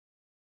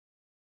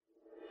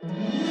B.B.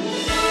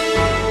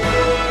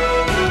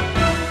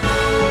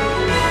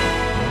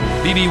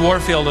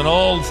 Warfield, an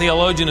old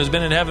theologian who's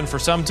been in heaven for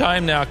some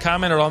time now,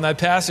 commented on that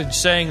passage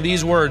saying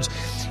these words: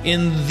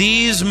 "In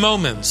these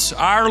moments,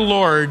 our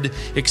Lord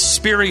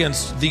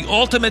experienced the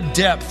ultimate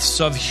depths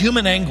of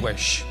human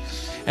anguish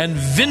and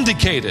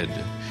vindicated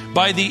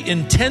by the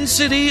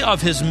intensity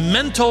of his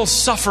mental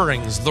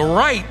sufferings the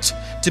right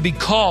to be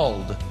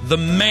called the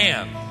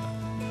man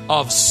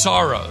of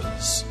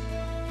sorrows."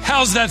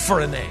 How's that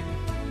for a name?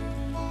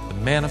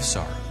 The man of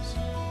sorrows.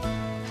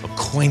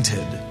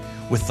 Acquainted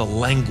with the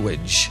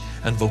language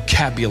and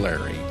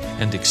vocabulary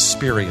and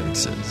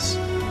experiences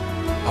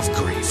of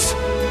grief.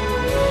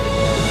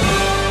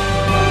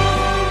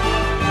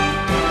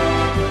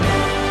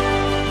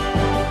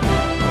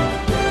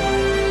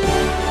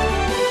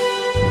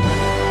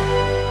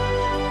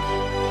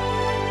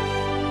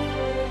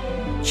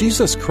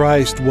 Jesus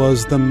Christ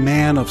was the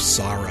man of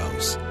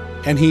sorrows,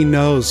 and he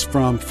knows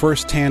from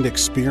firsthand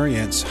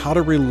experience how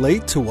to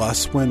relate to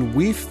us when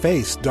we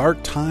face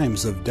dark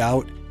times of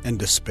doubt and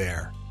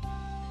despair.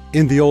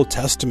 In the Old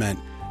Testament,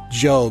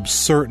 Job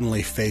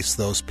certainly faced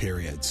those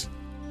periods.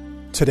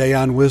 Today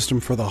on Wisdom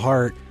for the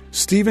Heart,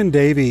 Stephen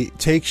Davey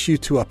takes you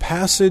to a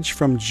passage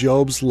from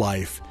Job's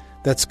life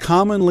that's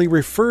commonly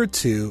referred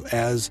to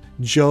as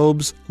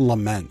Job's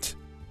Lament.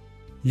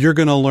 You're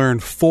going to learn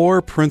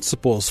 4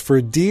 principles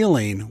for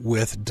dealing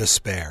with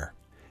despair.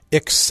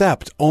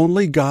 Accept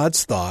only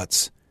God's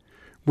thoughts.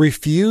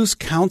 Refuse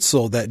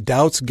counsel that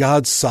doubts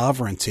God's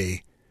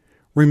sovereignty.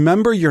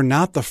 Remember you're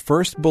not the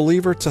first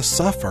believer to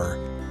suffer.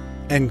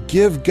 And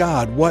give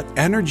God what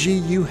energy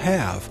you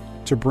have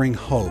to bring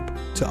hope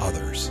to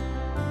others.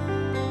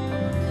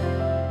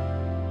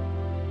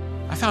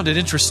 I found it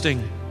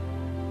interesting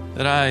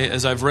that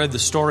as I've read the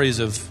stories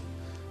of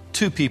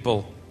 2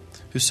 people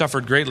who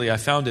suffered greatly, I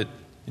found it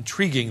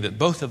intriguing that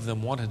both of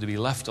them wanted to be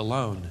left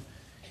alone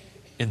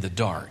in the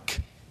dark.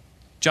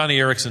 Johnny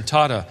Erickson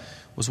Tata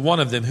was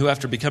one of them who,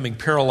 after becoming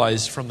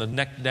paralyzed from the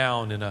neck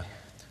down in a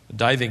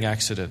diving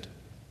accident,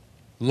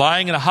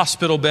 lying in a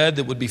hospital bed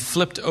that would be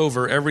flipped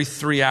over every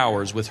 3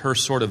 hours with her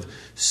sort of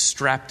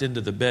strapped into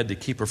the bed to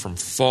keep her from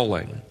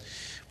falling.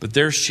 But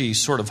there she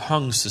sort of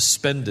hung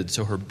suspended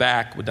so her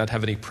back would not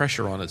have any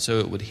pressure on it so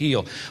it would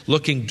heal,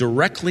 looking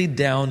directly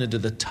down into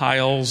the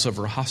tiles of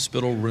her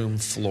hospital room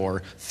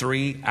floor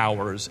 3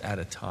 hours at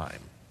a time.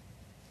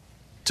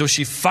 So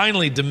she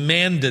finally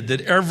demanded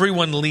that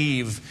everyone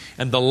leave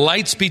and the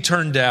lights be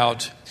turned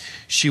out.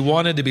 She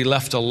wanted to be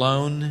left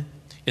alone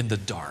in the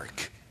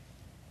dark.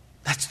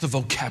 That's the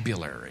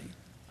vocabulary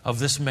of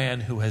this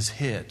man who has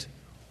hit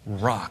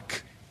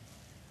rock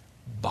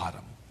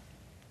bottom.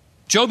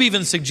 Job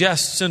even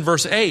suggests in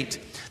verse 8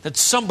 that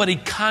somebody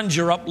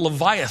conjure up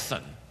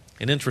Leviathan.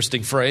 An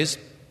interesting phrase.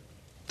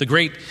 The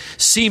great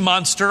sea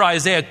monster,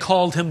 Isaiah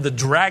called him the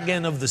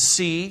dragon of the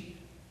sea.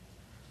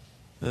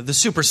 The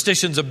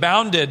superstitions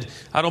abounded.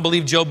 I don't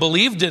believe Job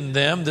believed in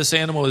them. This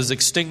animal is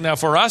extinct now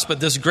for us, but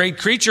this great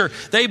creature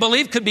they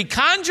believed could be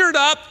conjured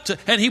up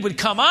and he would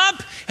come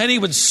up and he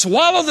would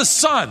swallow the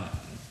sun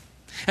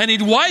and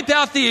he'd wipe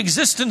out the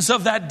existence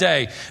of that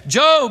day.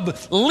 Job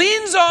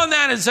leans on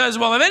that and says,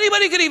 well, if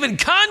anybody could even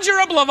conjure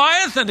up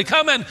Leviathan to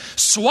come and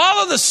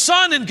swallow the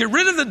sun and get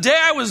rid of the day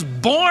I was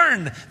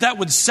born, that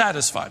would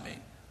satisfy me.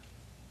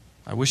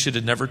 I wish it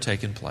had never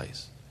taken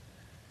place.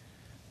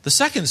 The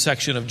second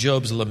section of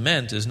Job's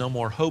lament is no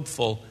more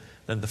hopeful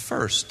than the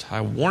first.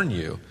 I warn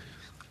you.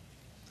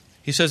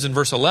 He says in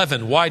verse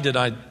 11, why did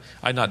I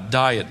not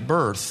die at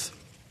birth,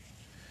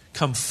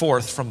 come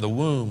forth from the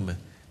womb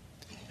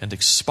and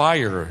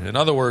expire? In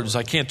other words,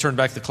 I can't turn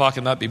back the clock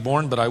and not be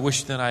born, but I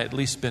wish then I had at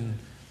least been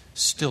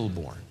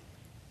stillborn.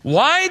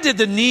 Why did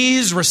the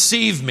knees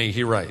receive me,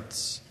 he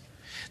writes.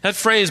 That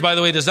phrase, by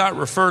the way, does not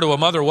refer to a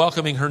mother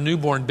welcoming her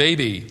newborn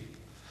baby.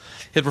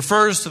 It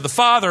refers to the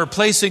father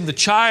placing the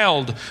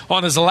child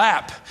on his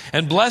lap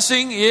and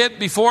blessing it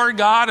before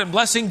God and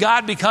blessing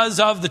God because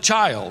of the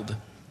child.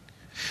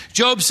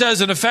 Job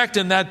says, in effect,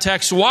 in that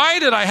text, why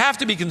did I have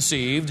to be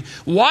conceived?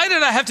 Why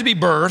did I have to be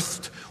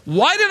birthed?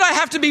 Why did I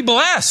have to be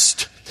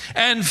blessed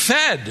and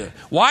fed?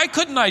 Why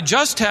couldn't I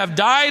just have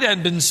died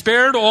and been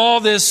spared all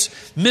this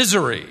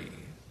misery?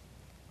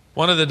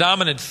 One of the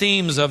dominant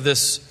themes of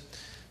this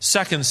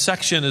second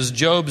section is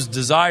Job's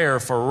desire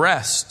for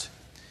rest.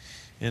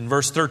 In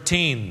verse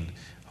 13,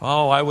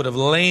 I would have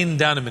lain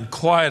down and been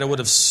quiet. I would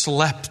have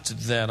slept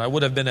then. I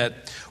would have been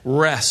at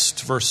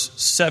rest. Verse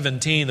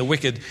 17, the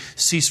wicked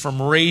cease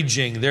from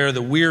raging. There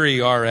the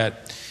weary are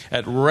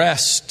at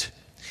rest.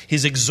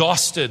 He's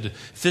exhausted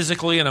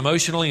physically and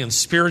emotionally and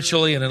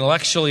spiritually and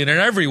intellectually and in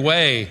every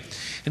way.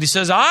 And he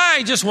says,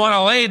 I just want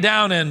to lay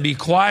down and be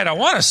quiet. I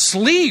want to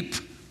sleep.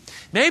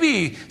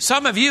 Maybe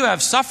some of you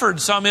have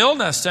suffered some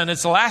illness and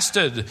it's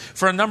lasted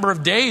for a number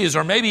of days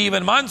or maybe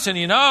even months, and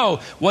you know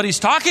what he's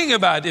talking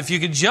about. If you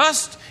could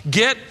just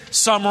get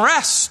some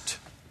rest.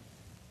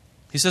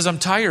 He says, I'm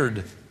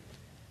tired.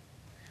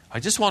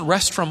 I just want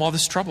rest from all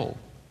this trouble.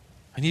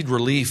 I need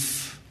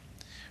relief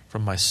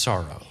from my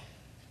sorrow.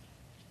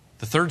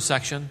 The third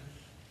section,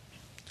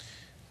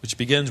 which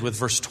begins with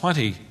verse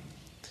 20,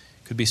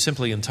 could be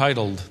simply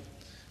entitled,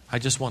 I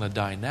just want to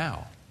die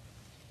now.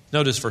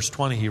 Notice verse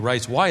 20, he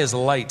writes, why is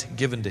light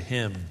given to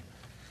him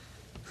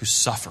who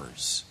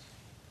suffers?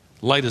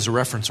 Light is a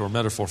reference or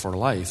metaphor for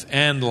life,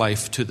 and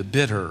life to the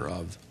bitter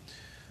of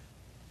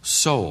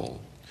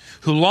soul,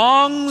 who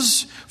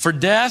longs for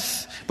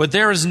death, but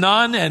there is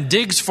none, and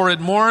digs for it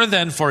more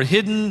than for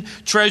hidden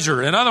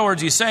treasure. In other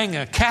words, he's saying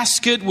a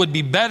casket would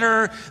be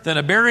better than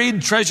a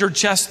buried treasure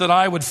chest that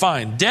I would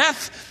find.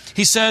 Death,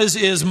 he says,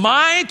 is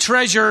my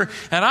treasure,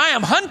 and I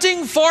am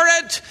hunting for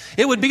it.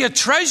 It would be a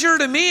treasure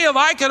to me if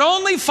I could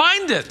only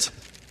find it.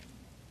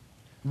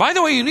 By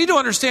the way, you need to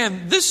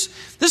understand,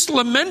 this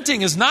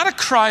lamenting is not a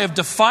cry of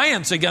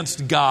defiance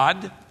against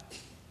God.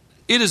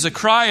 It is a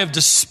cry of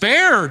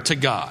despair to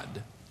God.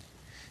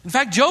 In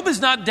fact, Job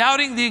is not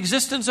doubting the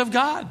existence of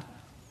God.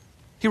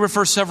 He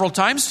refers several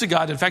times to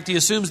God. In fact, he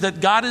assumes that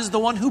God is the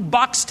one who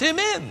boxed him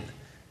in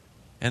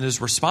and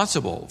is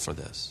responsible for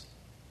this.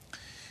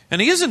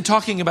 And he isn't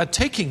talking about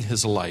taking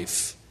his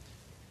life.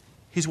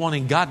 He's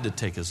wanting God to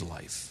take his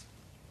life.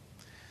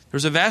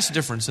 There's a vast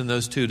difference in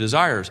those two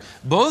desires.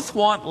 Both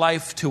want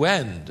life to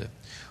end.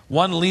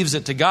 One leaves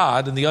it to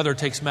God, and the other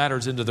takes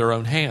matters into their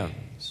own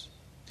hands.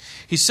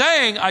 He's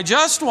saying, I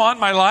just want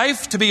my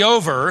life to be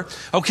over.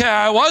 Okay,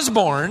 I was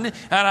born, and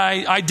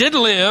I did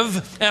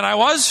live, and I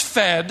was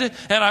fed,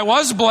 and I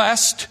was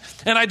blessed,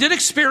 and I did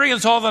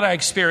experience all that I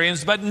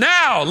experienced, but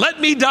now let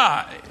me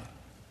die.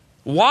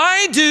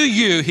 Why do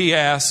you, he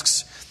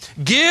asks,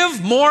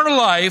 give more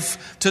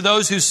life to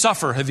those who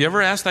suffer? Have you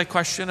ever asked that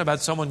question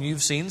about someone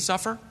you've seen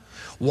suffer?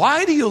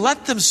 Why do you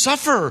let them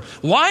suffer?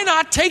 Why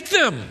not take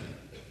them?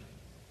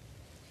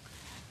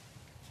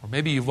 Or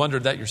maybe you've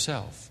wondered that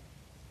yourself.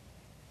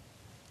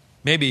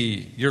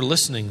 Maybe you're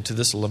listening to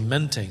this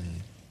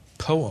lamenting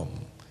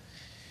poem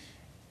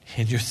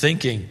and you're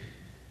thinking,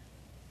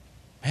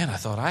 man, I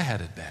thought I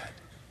had it bad.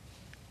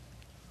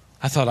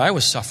 I thought I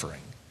was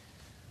suffering.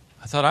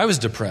 I thought I was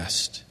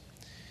depressed.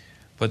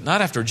 But not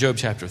after Job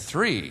chapter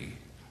 3.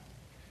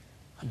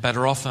 I'm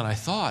better off than I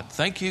thought.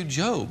 Thank you,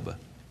 Job.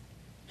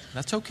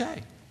 That's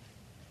okay.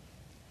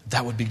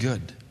 That would be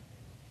good.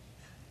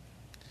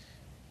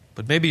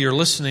 But maybe you're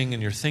listening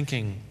and you're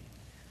thinking,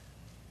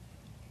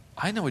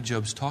 I know what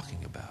Job's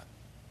talking about.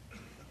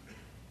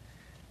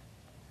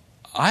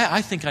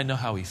 I think I know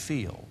how he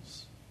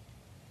feels.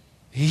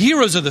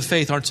 Heroes of the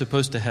faith aren't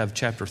supposed to have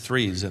chapter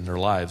 3s in their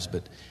lives,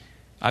 but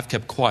I've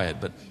kept quiet.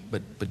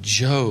 But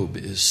Job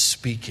is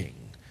speaking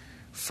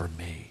for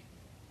me.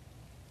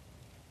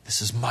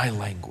 This is my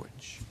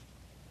language.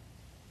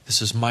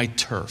 This is my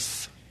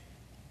turf.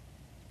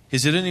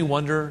 Is it any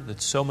wonder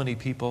that so many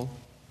people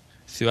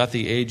throughout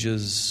the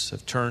ages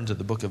have turned to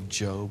the book of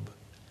Job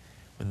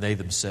when they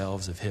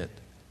themselves have hit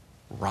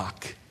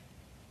rock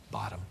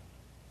bottom?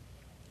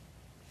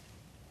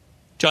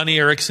 Johnny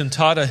Erickson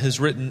Tada has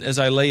written, as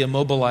I lay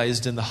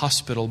immobilized in the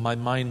hospital, my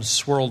mind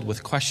swirled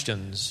with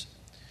questions.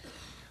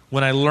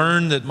 When I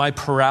learned that my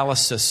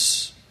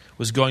paralysis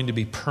was going to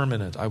be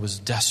permanent, I was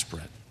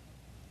desperate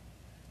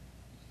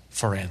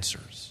for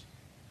answers.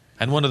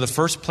 And one of the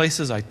first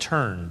places I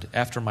turned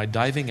after my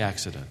diving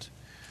accident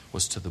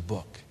was to the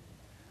book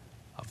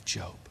of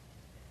Job.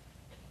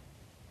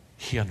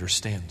 He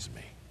understands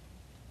me.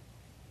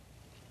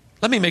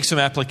 Let me make some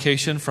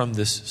application from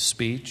this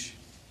speech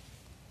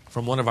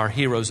from one of our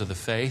heroes of the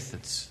faith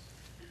that's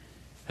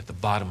at the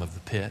bottom of the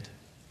pit.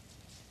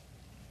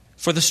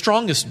 For the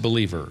strongest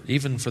believer,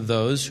 even for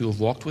those who have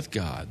walked with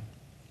God,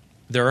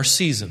 there are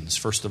seasons,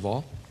 first of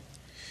all,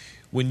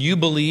 when you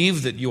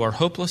believe that you are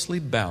hopelessly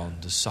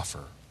bound to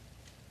suffer.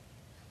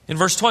 In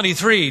verse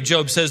 23,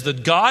 Job says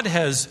that God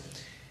has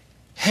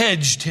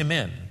hedged him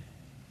in.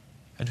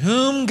 And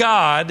whom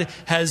God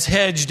has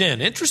hedged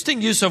in.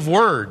 Interesting use of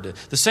word.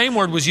 The same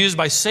word was used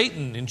by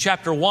Satan in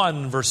chapter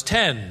 1, verse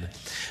 10.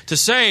 To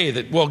say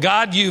that, well,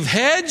 God, you've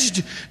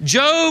hedged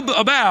Job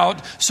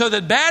about so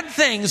that bad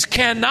things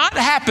cannot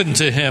happen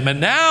to him.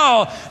 And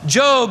now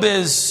Job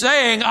is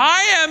saying,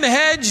 I am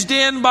hedged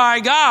in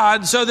by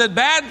God so that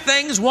bad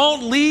things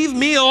won't leave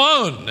me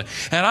alone.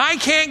 And I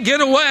can't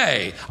get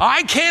away.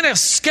 I can't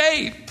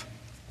escape.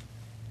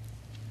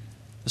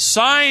 The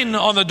sign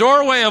on the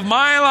doorway of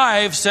my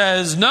life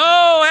says,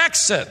 no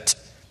exit.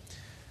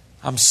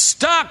 I'm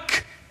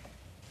stuck.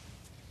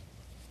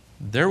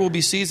 There will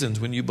be seasons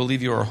when you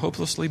believe you are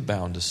hopelessly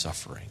bound to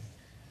suffering.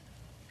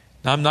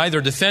 Now, I'm neither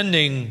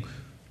defending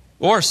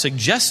or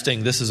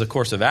suggesting this is a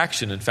course of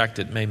action. In fact,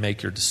 it may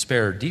make your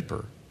despair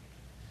deeper.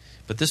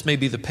 But this may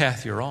be the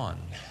path you're on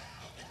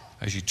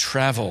as you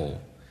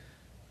travel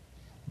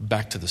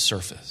back to the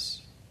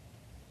surface.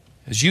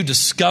 As you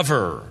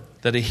discover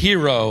that a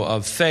hero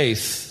of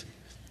faith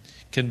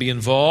can be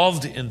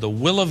involved in the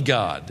will of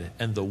God,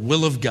 and the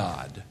will of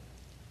God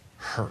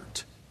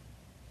hurt.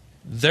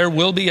 There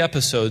will be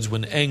episodes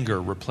when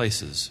anger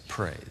replaces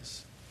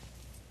praise.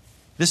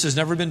 This has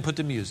never been put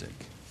to music,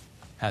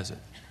 has it?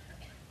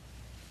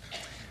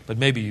 But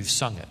maybe you've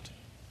sung it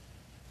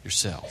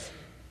yourself.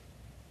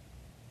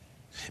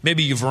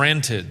 Maybe you've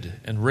ranted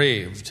and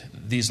raved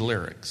these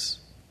lyrics.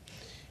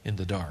 in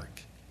the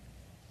dark.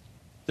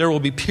 There will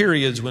be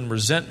periods when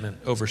resentment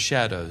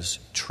overshadows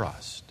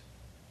trust.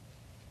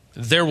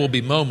 There will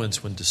be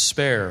moments when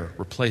despair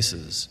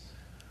replaces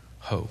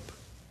hope.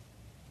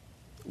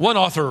 One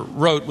author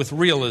wrote with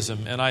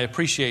realism, and I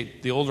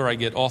appreciate the older I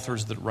get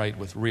authors that write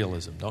with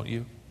realism, don't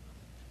you?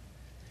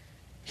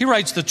 He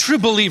writes, "The true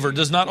believer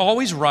does not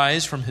always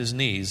rise from his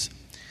knees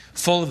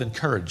full of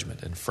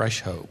encouragement and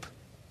fresh hope.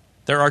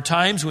 There are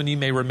times when you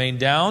may remain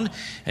down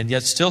and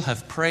yet still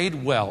have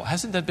prayed well."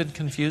 Hasn't that been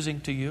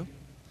confusing to you?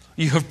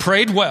 You have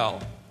prayed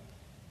well.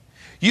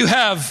 You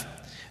have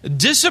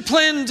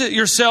disciplined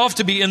yourself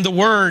to be in the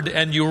Word,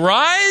 and you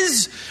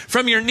rise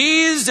from your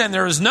knees and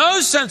there is no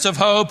sense of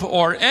hope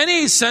or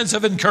any sense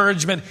of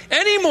encouragement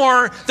any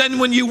more than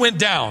when you went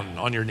down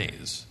on your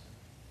knees.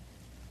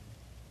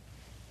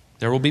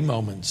 There will be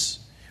moments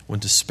when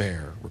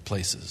despair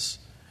replaces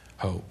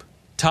hope.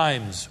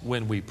 Times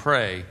when we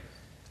pray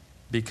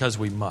because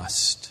we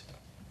must.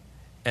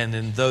 And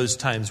in those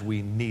times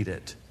we need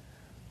it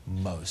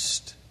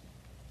most.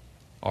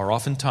 Are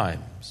often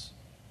times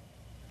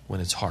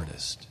when it's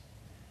hardest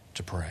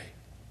to pray.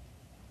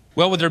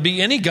 Well, would there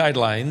be any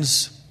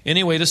guidelines,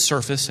 any way to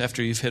surface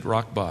after you've hit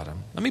rock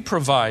bottom? Let me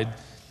provide,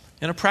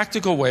 in a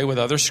practical way with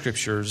other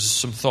scriptures,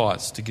 some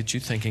thoughts to get you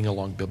thinking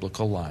along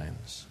biblical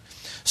lines.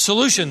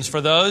 Solutions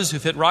for those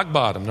who've hit rock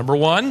bottom. Number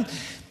one,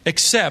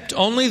 accept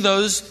only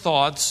those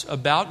thoughts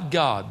about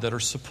God that are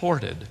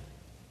supported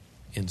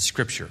in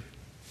Scripture.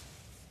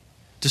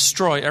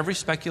 Destroy every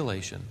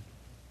speculation,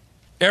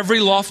 every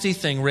lofty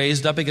thing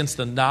raised up against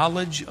the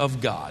knowledge of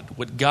God,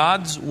 what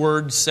God's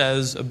Word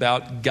says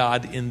about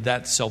God in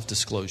that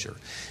self-disclosure.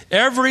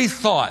 Every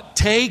thought,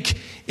 take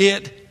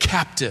it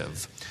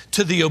captive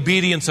to the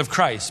obedience of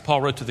Christ,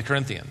 Paul wrote to the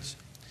Corinthians.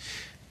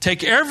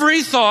 Take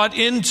every thought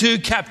into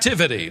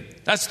captivity.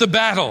 That's the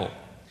battle.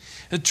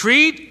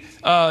 Treat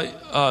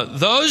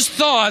those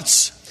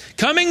thoughts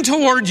coming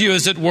toward you,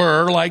 as it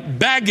were, like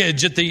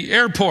baggage at the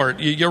airport.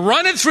 You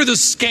run it through the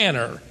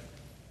scanner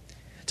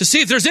to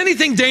see if there's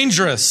anything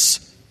dangerous,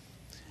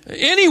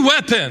 any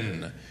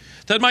weapon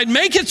that might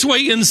make its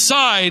way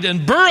inside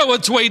and burrow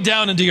its way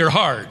down into your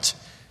heart.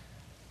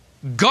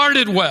 Guard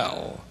it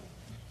well.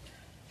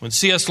 When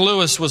C.S.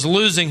 Lewis was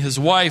losing his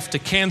wife to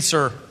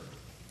cancer,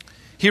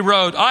 he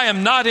wrote, "I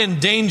am not in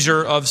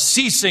danger of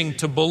ceasing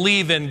to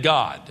believe in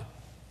God.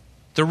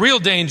 The real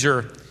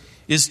danger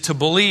is to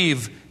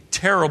believe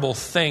terrible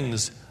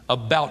things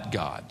about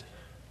God.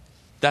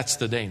 That's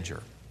the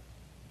danger."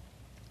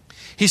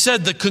 He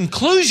said, "The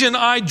conclusion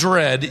I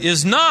dread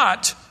is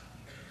not,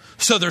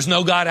 so there's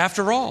no God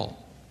after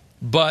all,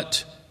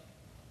 but,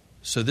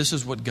 so this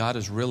is what God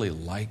is really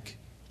like."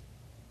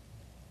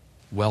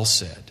 Well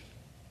said.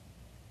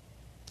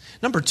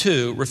 Number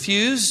two,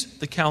 refuse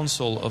the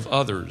counsel of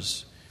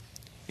others,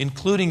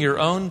 including your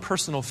own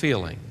personal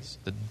feelings,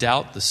 that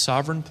doubt the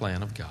sovereign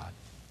plan of God.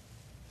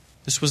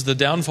 This was the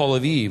downfall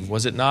of Eve,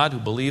 was it not, who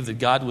believed that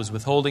God was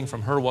withholding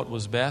from her what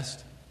was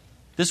best?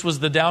 This was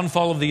the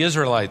downfall of the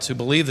Israelites, who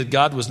believed that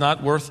God was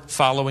not worth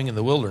following in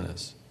the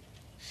wilderness.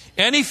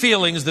 Any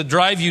feelings that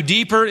drive you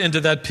deeper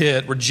into that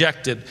pit,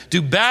 reject it.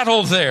 Do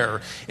battle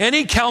there.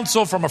 Any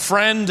counsel from a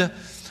friend,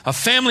 a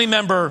family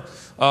member,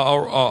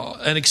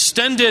 an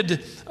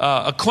extended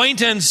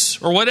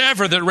acquaintance, or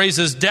whatever that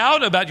raises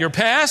doubt about your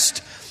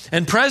past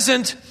and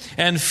present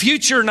and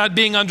future not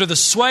being under the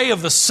sway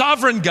of the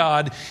sovereign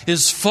God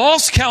is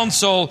false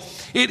counsel.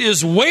 It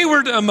is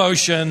wayward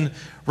emotion.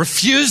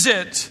 Refuse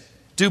it.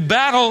 Do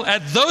battle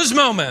at those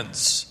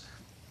moments.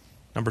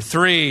 Number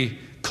three,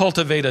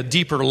 cultivate a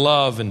deeper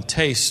love and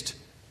taste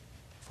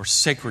for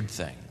sacred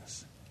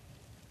things,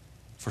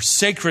 for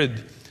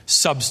sacred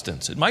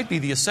substance. It might be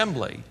the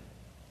assembly.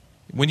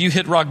 When you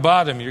hit rock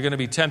bottom, you're going to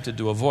be tempted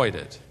to avoid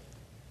it.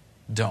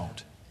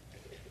 Don't.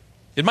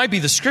 It might be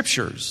the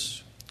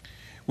scriptures.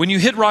 When you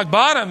hit rock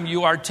bottom,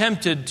 you are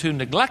tempted to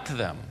neglect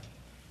them.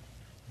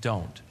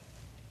 Don't.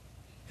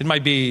 It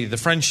might be the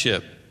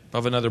friendship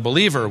of another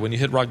believer. When you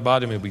hit rock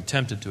bottom, you'll be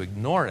tempted to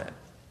ignore it.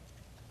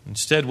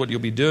 Instead, what you'll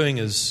be doing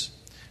is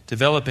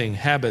developing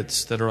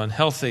habits that are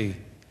unhealthy,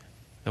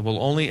 that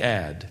will only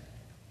add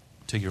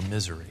to your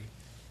misery.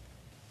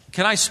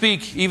 Can I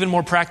speak even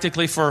more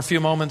practically for a few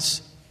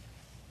moments?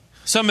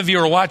 Some of you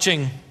are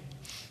watching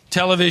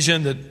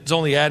television that's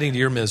only adding to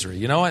your misery.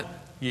 You know what?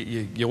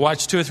 You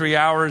watch 2 or 3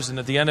 hours, and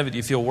at the end of it,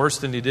 you feel worse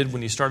than you did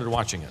when you started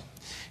watching it.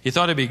 You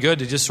thought it'd be good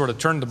to just sort of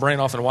turn the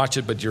brain off and watch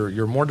it, but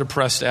you're more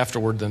depressed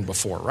afterward than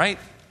before, right?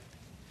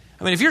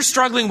 I mean, if you're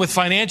struggling with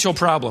financial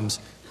problems,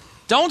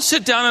 don't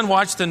sit down and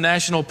watch the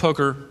National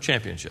Poker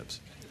Championships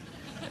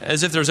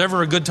as if there's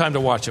ever a good time to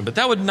watch them, but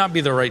that would not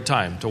be the right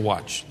time to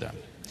watch them.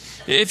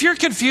 If you're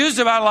confused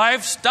about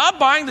life, stop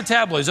buying the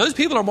tabloids. Those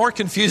people are more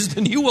confused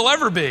than you will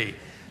ever be.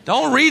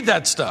 Don't read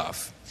that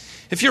stuff.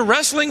 If you're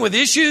wrestling with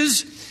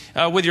issues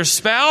with your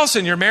spouse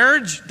and your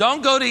marriage,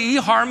 don't go to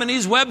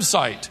eHarmony's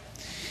website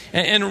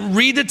and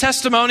read the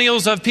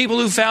testimonials of people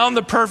who found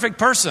the perfect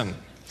person.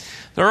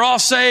 They're all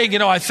saying,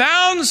 I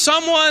found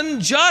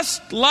someone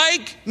just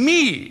like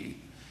me.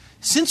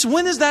 Since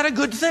when is that a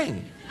good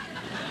thing?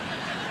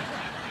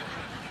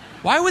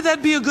 Why would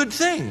that be a good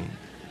thing?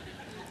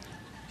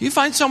 You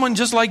find someone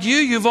just like you,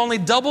 you've only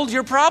doubled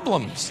your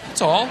problems.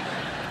 That's all.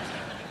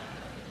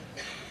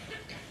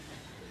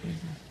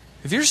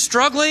 If you're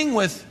struggling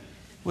with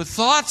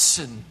thoughts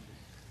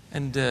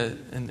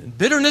and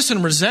bitterness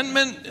and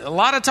resentment, a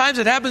lot of times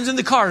it happens in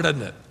the car,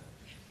 doesn't it?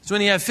 It's when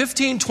you have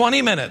 15,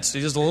 20 minutes,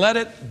 you just let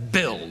it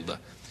build.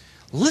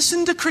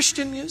 Listen to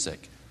Christian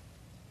music.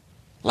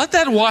 Let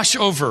that wash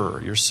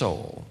over your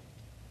soul.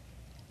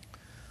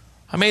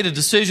 I made a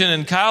decision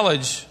in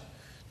college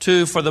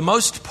to, for the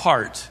most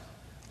part,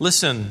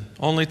 listen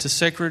only to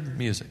sacred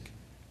music.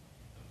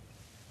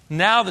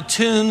 Now the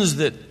tunes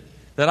that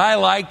I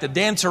like, that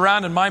dance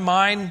around in my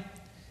mind,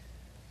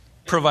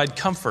 provide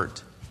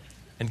comfort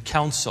and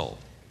counsel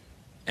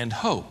and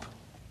hope.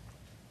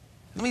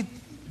 Let me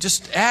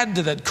just add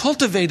to that.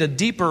 Cultivate a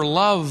deeper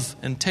love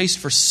and taste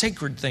for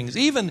sacred things.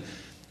 Even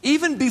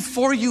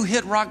before you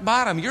hit rock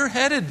bottom, you're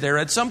headed there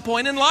at some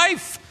point in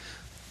life.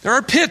 There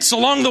are pits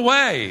along the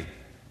way.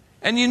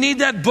 And you need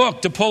that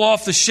book to pull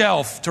off the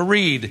shelf to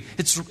read.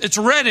 It's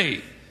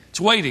ready. It's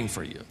waiting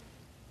for you.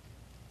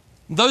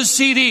 Those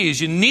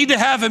CDs, you need to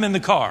have them in the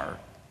car.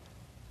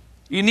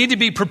 You need to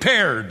be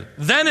prepared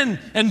then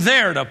and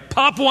there to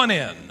pop one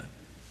in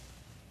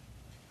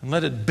and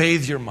let it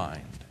bathe your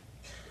mind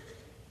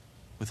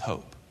with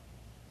hope.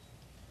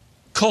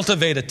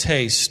 Cultivate a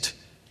taste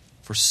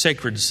for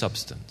sacred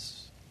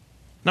substance.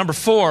 Number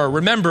 4,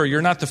 remember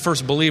you're not the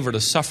first believer to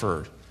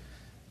suffer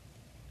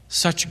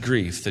such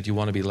grief that you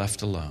want to be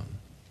left alone.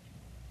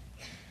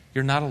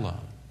 You're not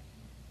alone.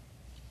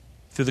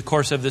 Through the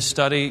course of this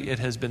study, it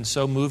has been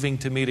so moving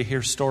to me to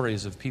hear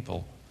stories of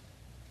people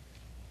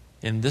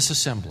in this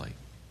assembly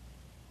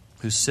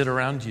who sit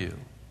around you,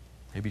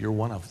 maybe you're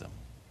one of them,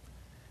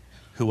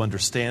 who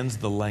understands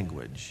the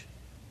language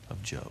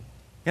of Job.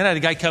 I had a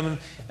guy come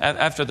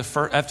after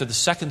the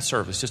second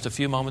service, just a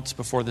few moments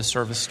before the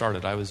service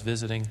started. I was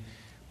visiting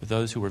with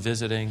those who were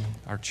visiting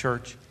our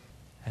church.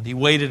 And he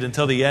waited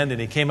until the end, and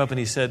he came up and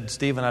he said,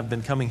 "Stephen, I've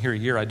been coming here a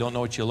year. I don't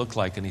know what you look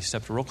like." And he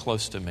stepped real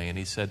close to me, and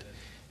he said,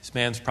 this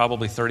man's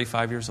probably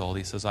 35 years old.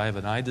 He says, "I have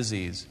an eye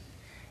disease,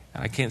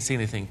 and I can't see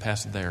anything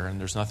past there, and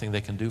there's nothing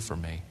they can do for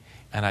me.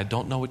 And I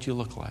don't know what you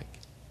look like,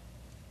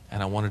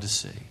 and I wanted to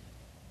see."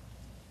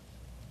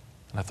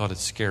 And I thought,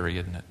 it's scary,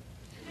 isn't it?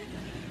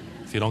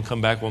 If you don't come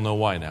back, we'll know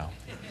why now.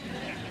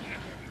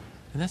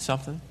 Isn't that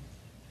something?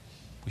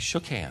 We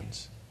shook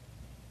hands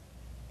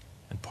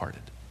and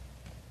parted.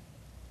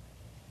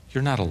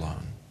 You're not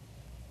alone.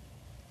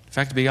 In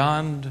fact,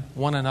 beyond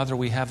one another,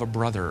 we have a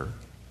brother.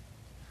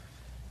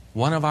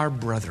 One of our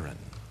brethren,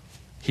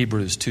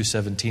 Hebrews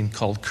 2:17,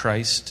 called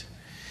Christ,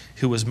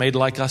 who was made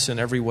like us in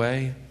every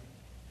way.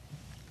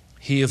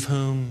 He of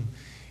whom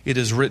it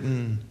is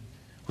written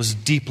was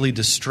deeply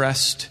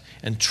distressed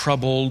and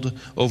troubled,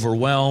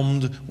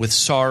 overwhelmed with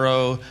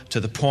sorrow to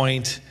the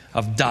point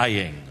of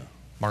dying.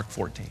 Mark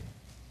 14.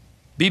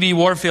 B.B.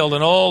 Warfield,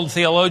 an old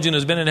theologian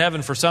who's been in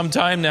heaven for some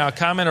time now,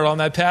 commented on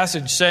that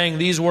passage saying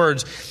these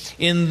words: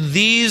 "In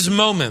these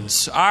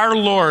moments, our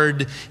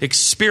Lord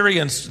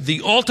experienced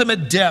the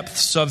ultimate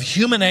depths of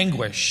human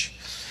anguish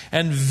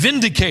and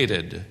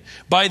vindicated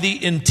by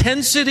the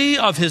intensity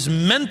of his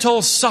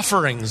mental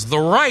sufferings the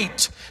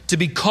right to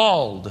be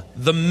called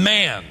the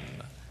man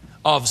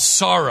of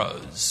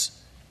sorrows."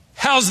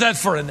 How's that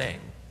for a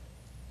name?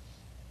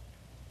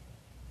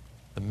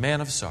 The man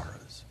of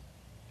sorrows,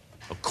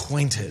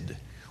 acquainted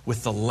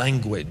with the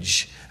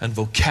language and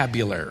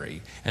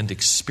vocabulary and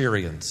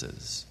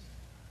experiences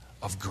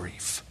of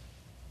grief.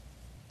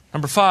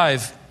 Number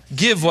 5,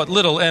 give what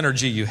little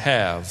energy you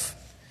have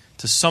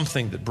to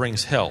something that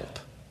brings help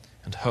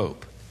and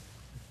hope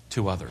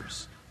to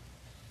others.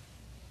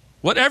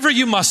 Whatever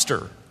you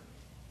muster,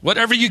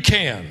 whatever you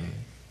can,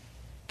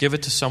 give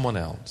it to someone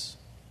else.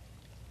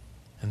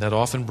 And that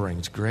often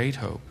brings great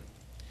hope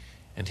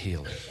and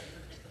healing.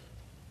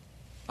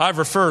 I've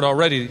referred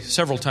already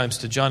several times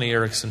to Joni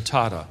Eareckson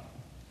Tada.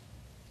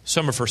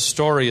 Some of her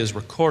story is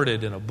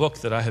recorded in a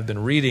book that I have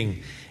been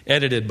reading,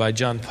 edited by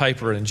John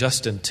Piper and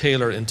Justin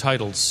Taylor,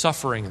 entitled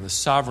Suffering and the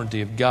Sovereignty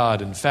of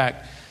God. In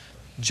fact,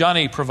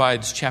 Joni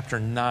provides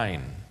chapter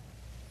 9.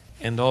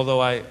 And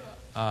although I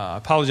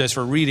apologize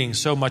for reading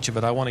so much of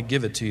it, I want to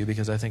give it to you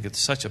because I think it's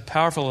such a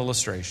powerful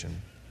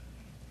illustration.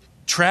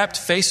 Trapped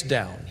face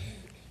down,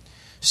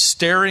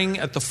 staring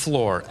at the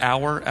floor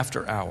hour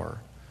after hour,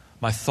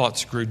 my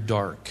thoughts grew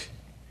dark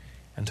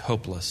and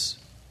hopeless.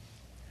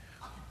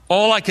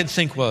 All I could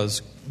think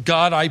was,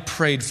 God, I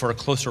prayed for a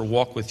closer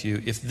walk with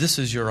you. If this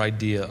is your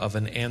idea of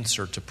an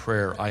answer to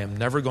prayer, I am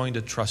never going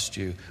to trust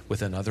you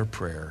with another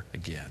prayer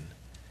again.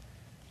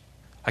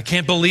 I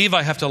can't believe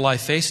I have to lie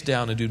face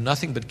down and do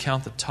nothing but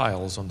count the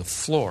tiles on the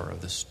floor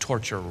of this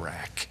torture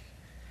rack.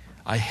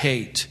 I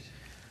hate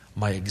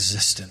my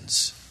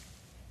existence.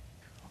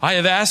 I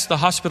have asked the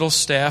hospital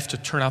staff to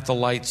turn out the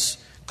lights,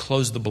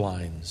 close the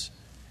blinds,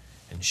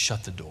 and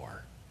shut the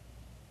door.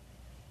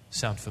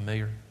 Sound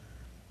familiar?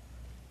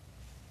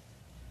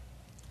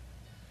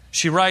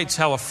 She writes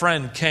how a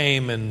friend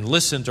came and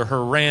listened to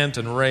her rant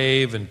and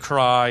rave and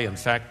cry. In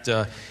fact,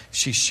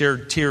 she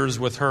shared tears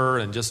with her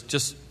and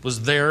just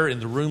was there in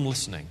the room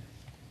listening,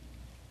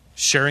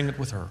 sharing it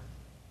with her.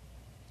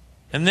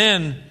 And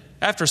then,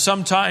 after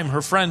some time,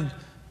 her friend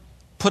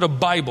put a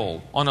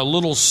Bible on a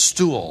little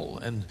stool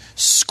and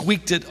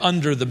squeaked it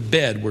under the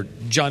bed where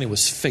Johnny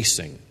was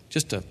facing,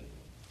 just a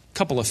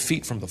couple of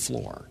feet from the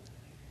floor,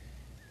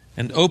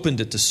 and opened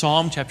it to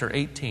Psalm chapter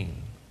 18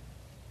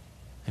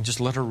 and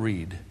just let her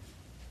read.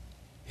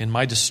 In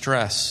my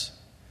distress,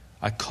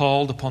 I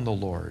called upon the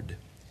Lord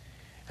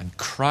and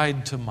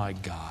cried to my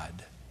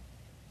God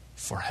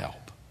for help.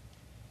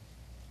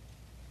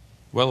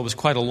 Well, it was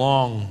quite a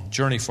long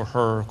journey for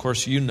her. Of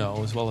course, you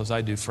know, as well as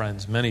I do,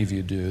 friends, many of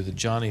you do, that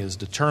Johnny is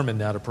determined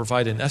now to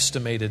provide an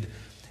estimated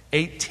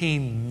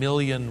 18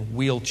 million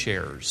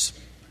wheelchairs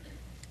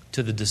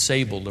to the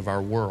disabled of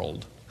our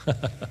world,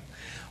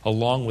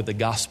 along with the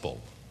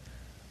gospel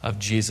of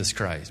Jesus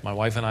Christ. My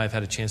wife and I have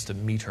had a chance to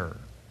meet her.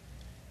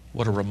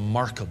 What a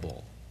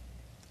remarkable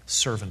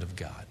servant of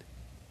God.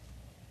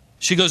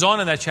 She goes on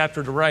in that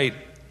chapter to write,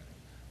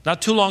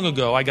 not too long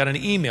ago, I got an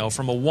email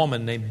from a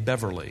woman named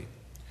Beverly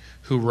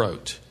who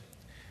wrote,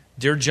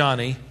 Dear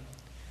Johnny,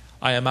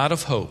 I am out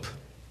of hope,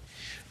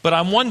 but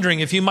I'm wondering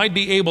if you might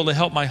be able to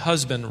help my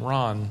husband,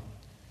 Ron.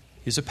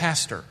 He's a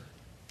pastor.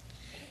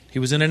 He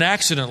was in an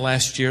accident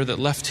last year that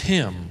left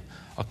him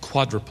a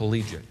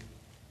quadriplegic.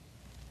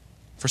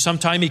 For some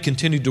time he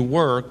continued to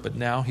work, but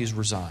now he's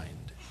resigned.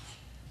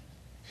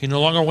 He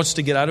no longer wants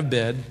to get out of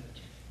bed.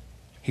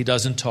 He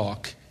doesn't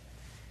talk.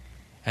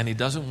 And he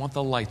doesn't want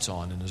the lights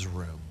on in his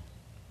room.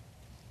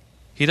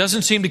 He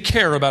doesn't seem to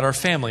care about our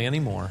family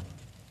anymore.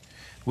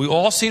 We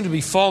all seem to be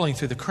falling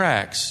through the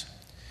cracks.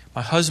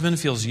 My husband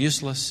feels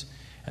useless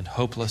and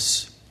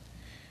hopeless.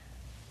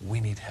 We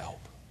need help.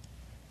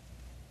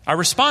 I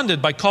responded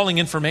by calling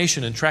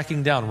information and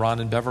tracking down Ron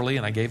and Beverly,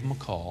 and I gave them a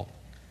call.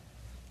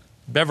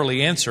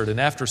 Beverly answered, and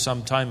after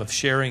some time of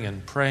sharing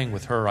and praying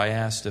with her, I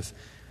asked if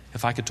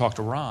I could talk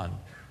to Ron.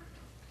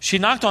 She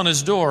knocked on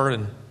his door,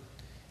 and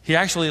he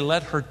actually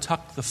let her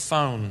tuck the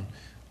phone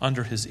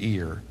under his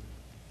ear.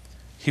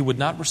 He would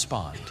not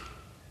respond.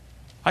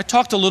 I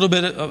talked a little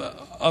bit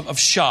of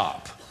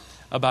shop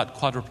about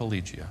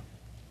quadriplegia.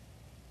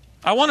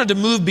 I wanted to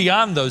move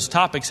beyond those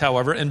topics,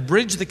 however, and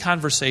bridge the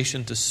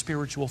conversation to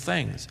spiritual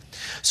things.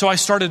 So I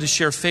started to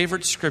share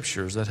favorite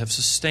scriptures that have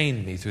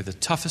sustained me through the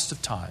toughest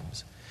of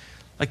times.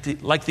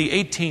 Like the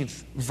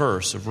 18th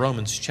verse of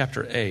Romans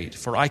chapter 8,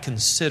 for I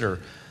consider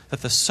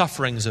that the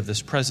sufferings of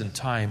this present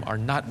time are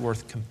not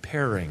worth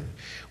comparing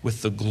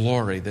with the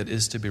glory that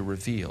is to be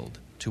revealed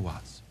to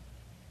us.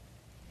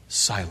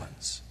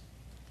 Silence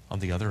on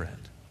the other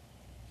end.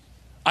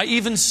 I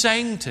even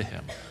sang to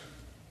him.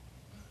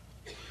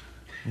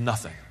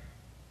 Nothing.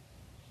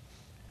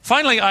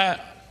 Finally,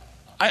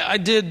 I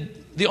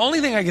did the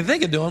only thing I could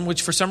think of doing,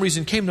 which for some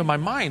reason came to my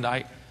mind.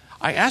 I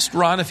asked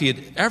Ron if he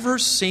had ever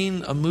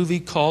seen a movie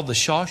called The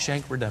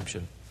Shawshank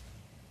Redemption.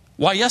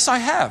 Why, yes, I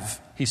have,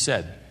 he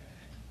said.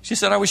 She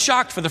said, I was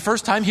shocked. For the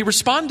first time, he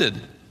responded.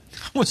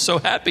 I was so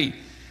happy.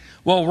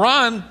 Well,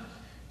 Ron,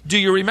 do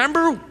you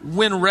remember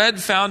when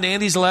Red found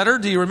Andy's letter?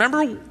 Do you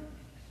remember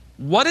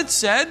what it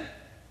said?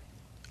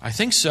 I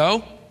think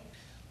so.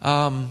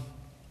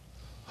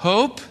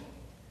 Hope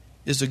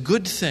is a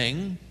good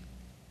thing,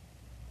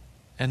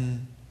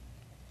 and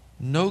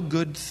no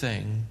good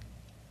thing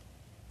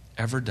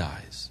ever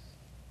dies.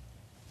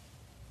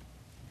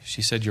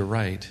 She said, you're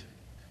right.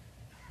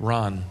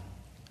 Ron,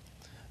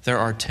 there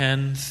are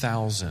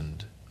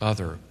 10,000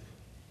 other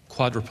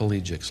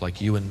quadriplegics like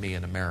you and me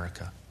in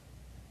America.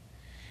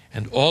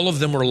 And all of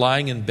them were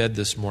lying in bed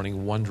this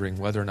morning wondering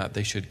whether or not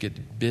they should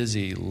get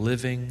busy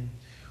living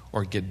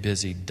or get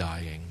busy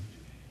dying.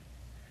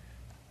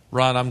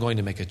 Ron, I'm going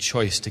to make a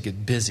choice to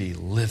get busy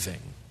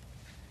living.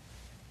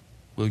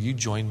 Will you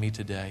join me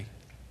today?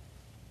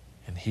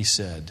 And he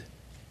said,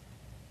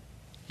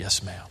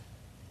 yes, ma'am.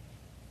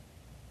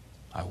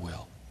 I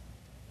will.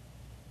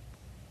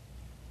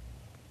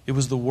 It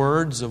was the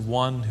words of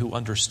one who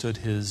understood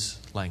his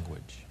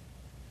language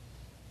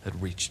that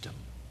reached him.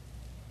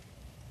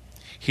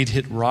 He'd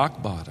hit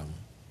rock bottom,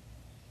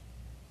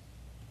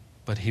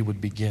 but he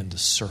would begin to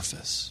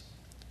surface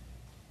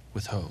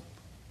with hope.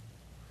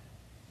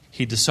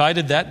 He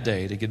decided that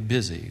day to get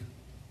busy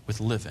with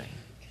living.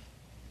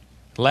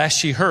 Last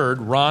she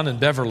heard, Ron and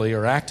Beverly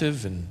are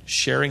active in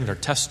sharing their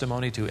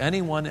testimony to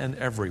anyone and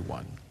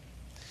everyone.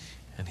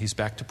 And he's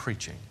back to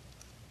preaching,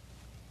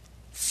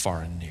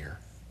 far and near.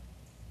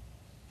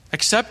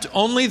 Accept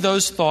only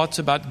those thoughts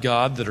about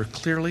God that are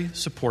clearly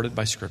supported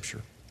by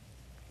Scripture.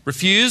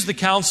 Refuse the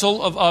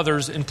counsel of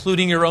others,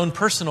 including your own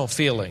personal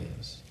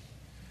feelings,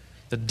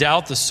 that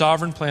doubt the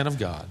sovereign plan of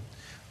God.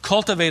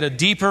 Cultivate a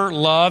deeper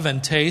love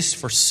and taste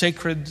for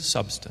sacred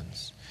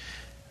substance.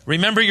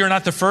 Remember, you're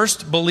not the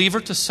first believer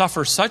to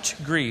suffer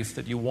such grief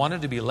that you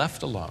wanted to be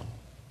left alone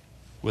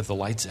with the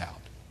lights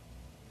out.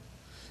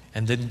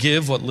 And then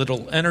give what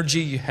little energy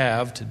you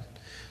have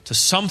to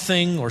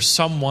something or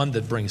someone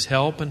that brings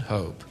help and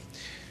hope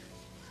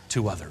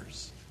to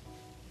others.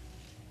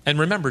 and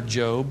remember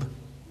Job,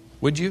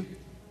 would you?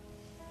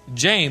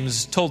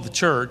 James told the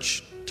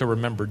church to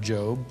remember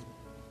Job.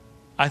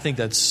 I think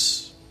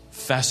that's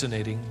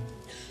fascinating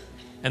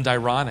and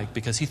ironic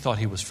because he thought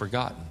he was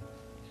forgotten.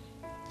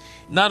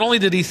 Not only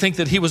did he think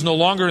that he was no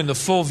longer in the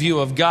full view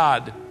of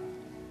God,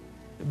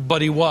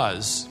 but he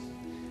was.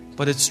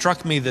 But it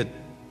struck me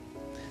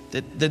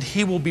that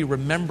he will be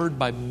remembered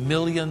by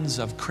millions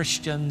of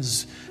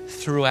Christians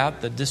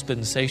throughout the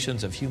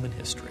dispensations of human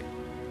history.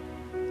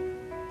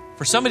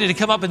 For somebody to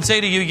come up and say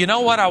to you, you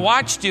know what, I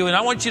watched you and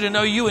I want you to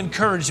know you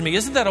encouraged me.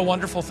 Isn't that a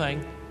wonderful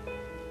thing?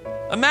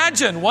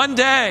 Imagine one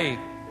day,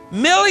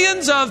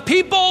 millions of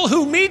people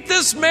who meet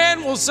this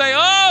man will say,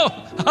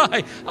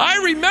 oh,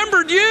 I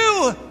remembered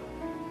you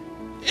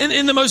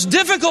in the most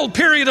difficult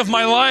period of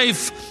my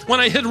life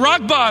when I hit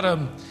rock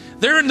bottom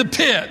there in the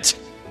pit.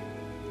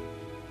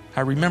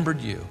 I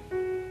remembered you.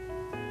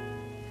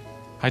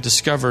 I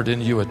discovered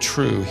in you a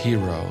true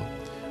hero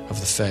of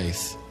the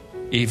faith,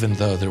 even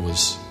though there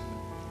was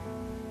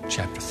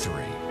chapter 3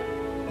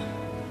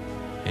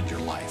 in your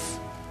life.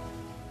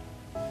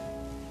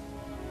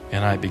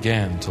 And I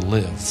began to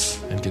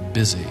live and get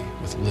busy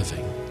with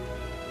living.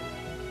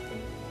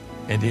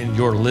 And in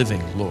your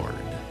living, Lord,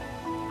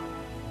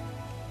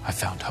 I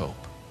found hope.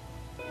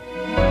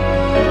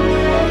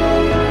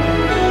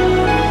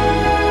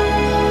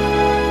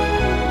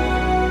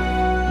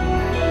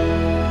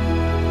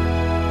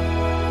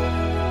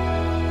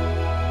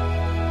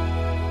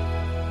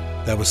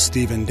 That was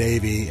Stephen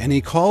Davey, and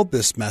he called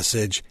this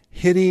message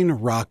Hitting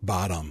Rock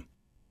Bottom.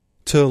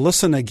 To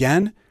listen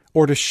again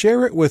or to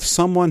share it with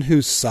someone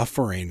who's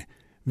suffering,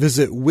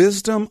 visit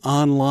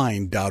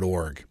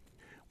wisdomonline.org.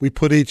 We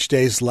put each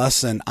day's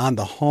lesson on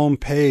the home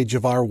page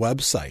of our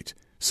website.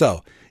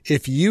 So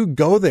if you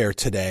go there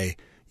today,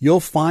 you'll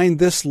find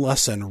this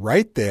lesson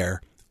right there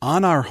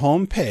on our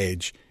home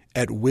page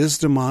at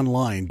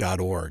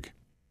wisdomonline.org.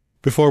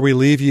 Before we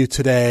leave you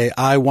today,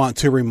 I want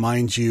to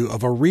remind you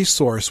of a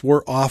resource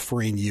we're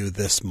offering you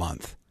this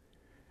month.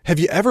 Have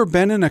you ever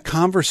been in a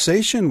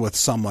conversation with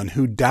someone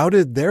who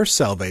doubted their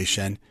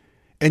salvation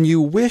and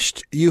you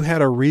wished you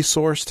had a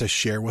resource to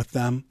share with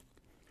them?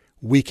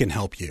 We can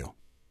help you.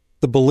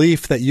 The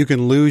belief that you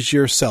can lose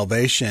your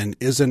salvation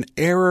is an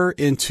error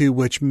into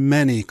which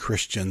many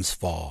Christians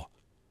fall.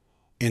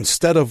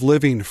 Instead of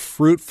living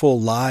fruitful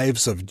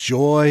lives of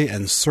joy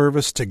and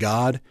service to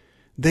God,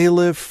 they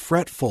live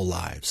fretful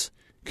lives,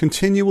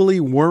 continually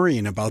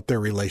worrying about their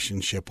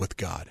relationship with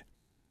God.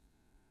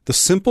 The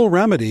simple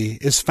remedy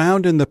is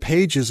found in the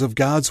pages of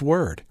God's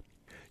Word.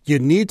 You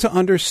need to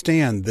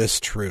understand this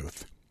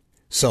truth.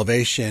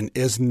 Salvation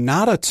is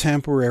not a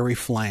temporary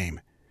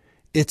flame.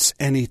 It's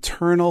an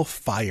eternal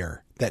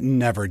fire that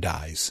never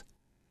dies.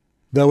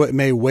 Though it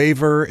may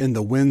waver in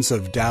the winds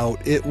of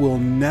doubt, it will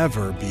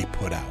never be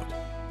put out.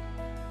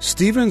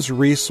 Stephen's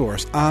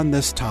resource on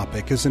this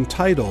topic is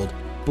entitled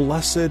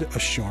Blessed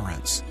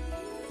Assurance.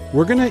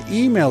 We're going to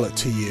email it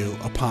to you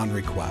upon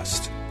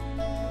request.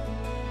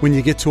 When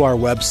you get to our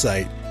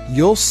website,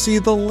 you'll see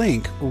the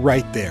link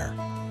right there.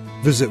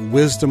 Visit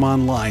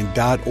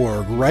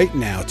wisdomonline.org right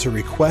now to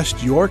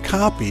request your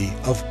copy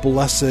of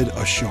Blessed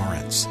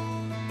Assurance.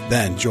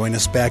 Then join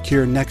us back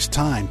here next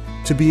time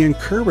to be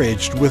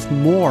encouraged with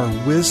more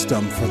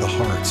wisdom for the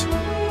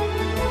heart.